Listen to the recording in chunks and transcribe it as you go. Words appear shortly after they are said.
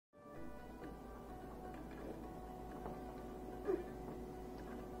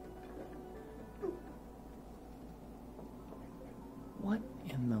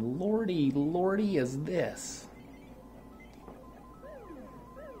lordy, lordy is this?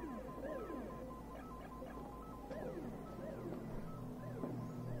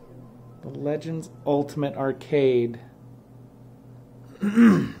 The Legends Ultimate Arcade.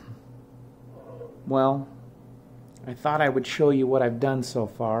 Well, I thought I would show you what I've done so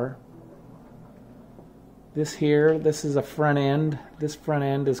far. This is a front end. This front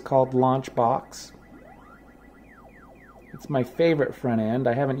end is called Launch Box. It's my favorite front end.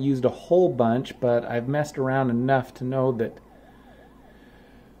 I haven't used a whole bunch, but I've messed around enough to know that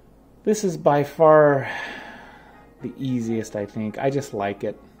this is by far the easiest, I think. I just like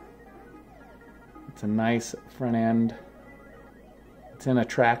it. It's a nice front end. It's in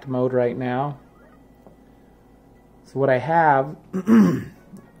attract mode right now. So what I have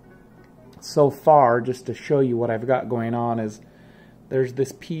so far, just to show you what I've got going on, is there's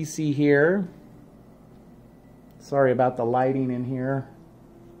this PC here. Sorry about the lighting in here.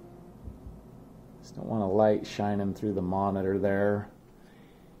 Just don't want a light shining through the monitor there.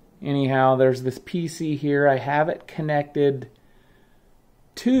 Anyhow, there's this PC here. I have it connected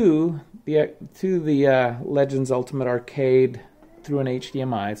to the Legends Ultimate Arcade through an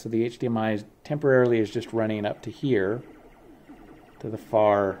HDMI. So the HDMI temporarily is just running up to here, to the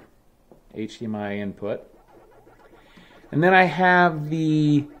far HDMI input. And then I have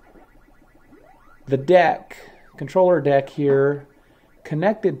the controller deck here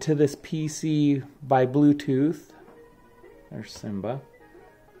connected to this PC by Bluetooth. There's Simba.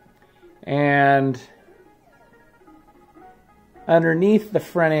 And underneath the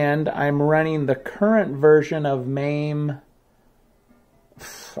front end, I'm running the current version of MAME.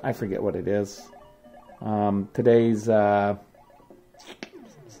 I forget what it is. Today's, let's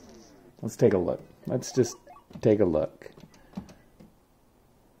take a look. Let's just take a look.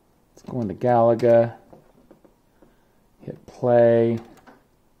 Let's go into Galaga, hit play.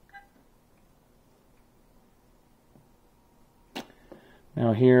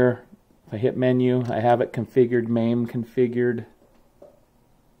 Now here, if I hit menu, I have it configured, MAME configured.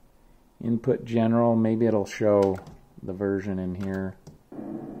 Input general, maybe it'll show the version in here.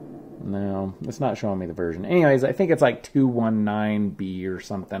 No, it's not showing me the version. Anyways, I think it's like 219B or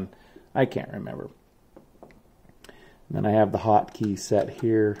something. I can't remember. And then I have the hotkey set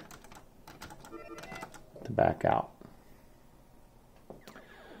here to back out.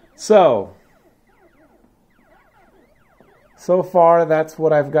 So far that's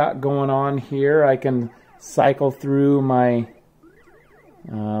what I've got going on here. I can cycle through my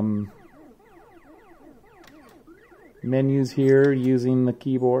menus here using the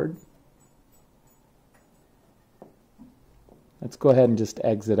keyboard. Let's go ahead and just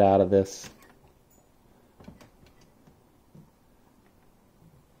exit out of this.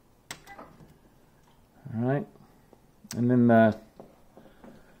 All right, and then the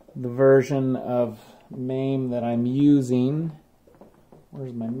version of MAME that I'm using,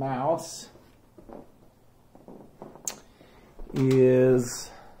 where's my mouse, is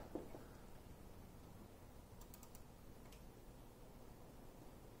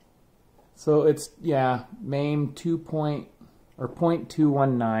so it's, yeah, MAME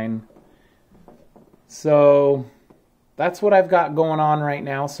 0.219. So that's what I've got going on right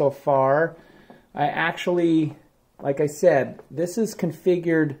now so far. I actually, like I said, this is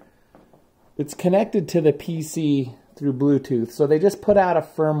configured. It's connected to the PC through Bluetooth. So they just put out a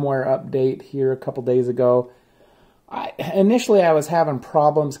firmware update here a couple days ago. Initially I was having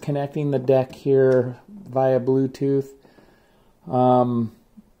problems connecting the deck here via Bluetooth.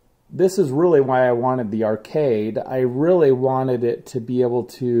 This is really why I wanted the arcade. I really wanted it to be able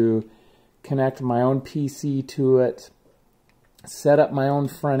to connect my own PC to it, set up my own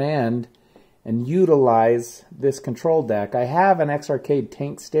front end, and utilize this control deck. I have an X-Arcade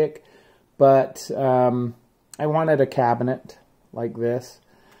tank stick, but I wanted a cabinet like this.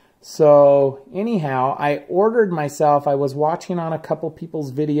 So anyhow, I ordered myself, I was watching on a couple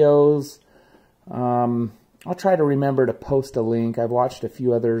people's videos. I'll try to remember to post a link. I've watched a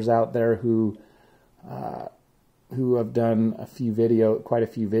few others out there who have done quite a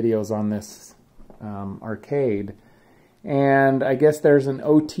few videos on this arcade. And I guess there's an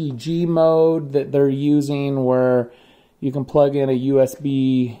OTG mode that they're using where you can plug in a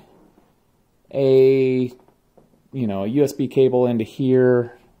USB cable into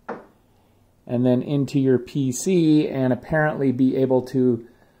here and then into your PC, and apparently be able to,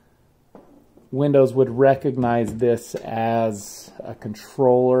 Windows would recognize this as a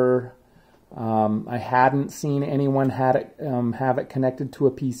controller. I hadn't seen anyone have it connected to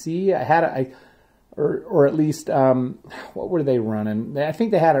a PC. I had it, or at least, what were they running? I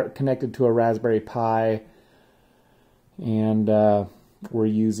think they had it connected to a Raspberry Pi, and were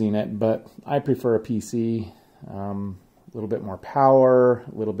using it, but I prefer a PC. A little bit more power,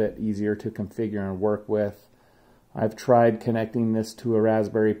 a little bit easier to configure and work with. I've tried connecting this to a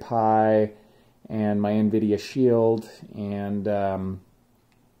Raspberry Pi and my NVIDIA Shield, and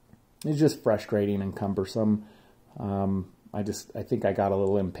it's just frustrating and cumbersome. I think I got a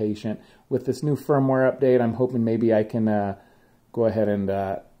little impatient. With this new firmware update, I'm hoping maybe I can go ahead and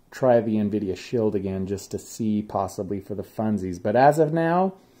try the NVIDIA Shield again just to see possibly for the funsies. But as of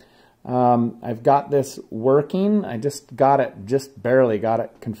now, I've got this working. I just barely got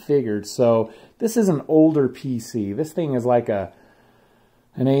it configured. So this is an older PC. This thing is like an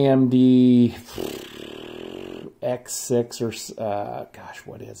AMD X6 or, gosh,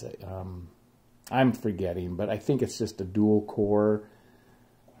 what is it? I'm forgetting, but I think it's just a dual core.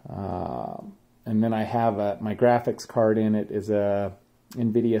 And then I have my graphics card in it is a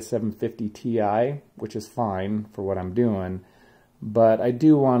NVIDIA 750 Ti, which is fine for what I'm doing. But I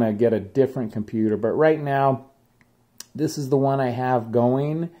do want to get a different computer. But right now, this is the one I have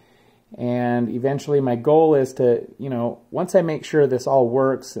going. And eventually my goal is to, once I make sure this all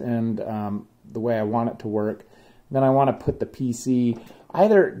works and the way I want it to work, then I want to put the PC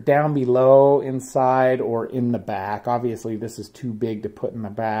either down below inside or in the back. Obviously, this is too big to put in the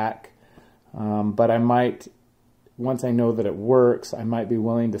back. But I might, once I know that it works, I might be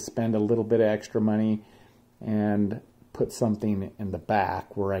willing to spend a little bit of extra money and put something in the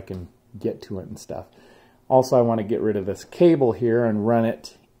back where I can get to it and stuff. Also, I want to get rid of this cable here and run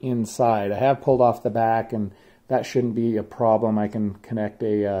it inside. I have pulled off the back, and that shouldn't be a problem. I can connect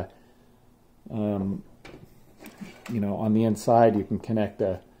a, on the inside, you can connect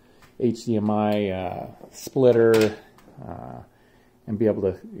a HDMI splitter and be able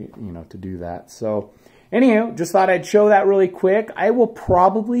to, to do that. So, anyhow, just thought I'd show that really quick. I will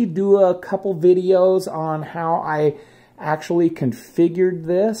probably do a couple videos on how I actually configured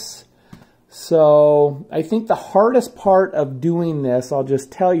this. So I think the hardest part of doing this, I'll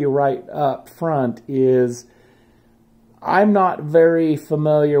just tell you right up front, is I'm not very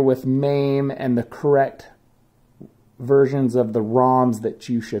familiar with MAME and the correct versions of the ROMs that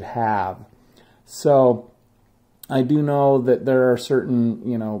you should have. So I do know that there are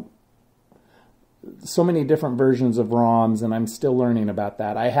certain, so many different versions of ROMs, and I'm still learning about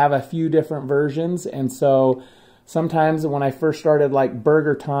that. I have a few different versions, and so sometimes when I first started, like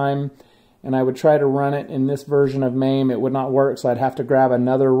Burger Time, and I would try to run it in this version of MAME, it would not work, so I'd have to grab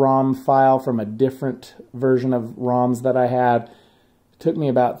another ROM file from a different version of ROMs that I had. It took me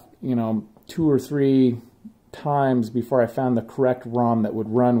about, 2 or 3 times before I found the correct ROM that would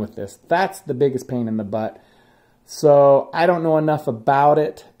run with this. That's the biggest pain in the butt. So I don't know enough about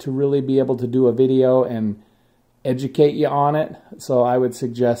it to really be able to do a video and educate you on it. So I would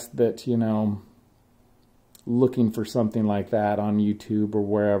suggest that, looking for something like that on YouTube or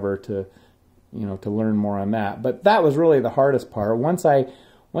wherever to, to learn more on that. But that was really the hardest part. Once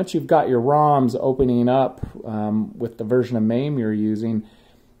you've got your ROMs opening up with the version of MAME you're using,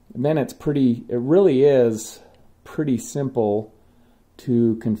 then it really is pretty simple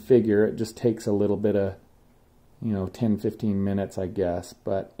to configure. It just takes a little bit of 10-15 minutes, I guess.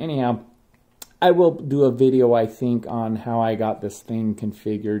 But anyhow, I will do a video, I think, on how I got this thing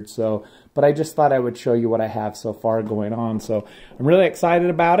configured. So, but I just thought I would show you what I have so far going on. So I'm really excited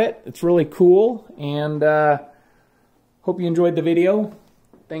about it. It's really cool, and hope you enjoyed the video.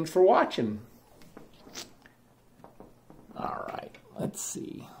 Thanks for watching. All right, let's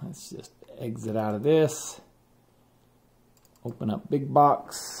see. Let's just exit out of this. Open up Big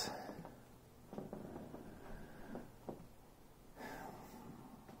Box.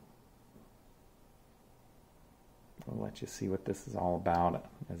 I'll let you see what this is all about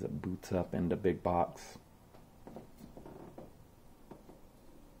as it boots up into Big Box.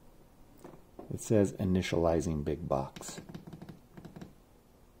 It says initializing Big Box.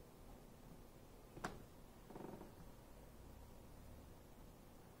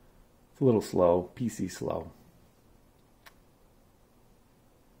 It's a little slow, PC slow.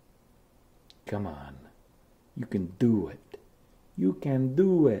 Come on, you can do it. You can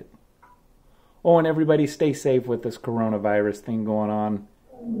do it. Oh, and everybody stay safe with this coronavirus thing going on.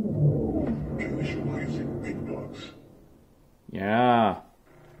 Initializing Big Box. Yeah.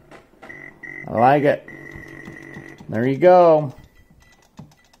 I like it. There you go.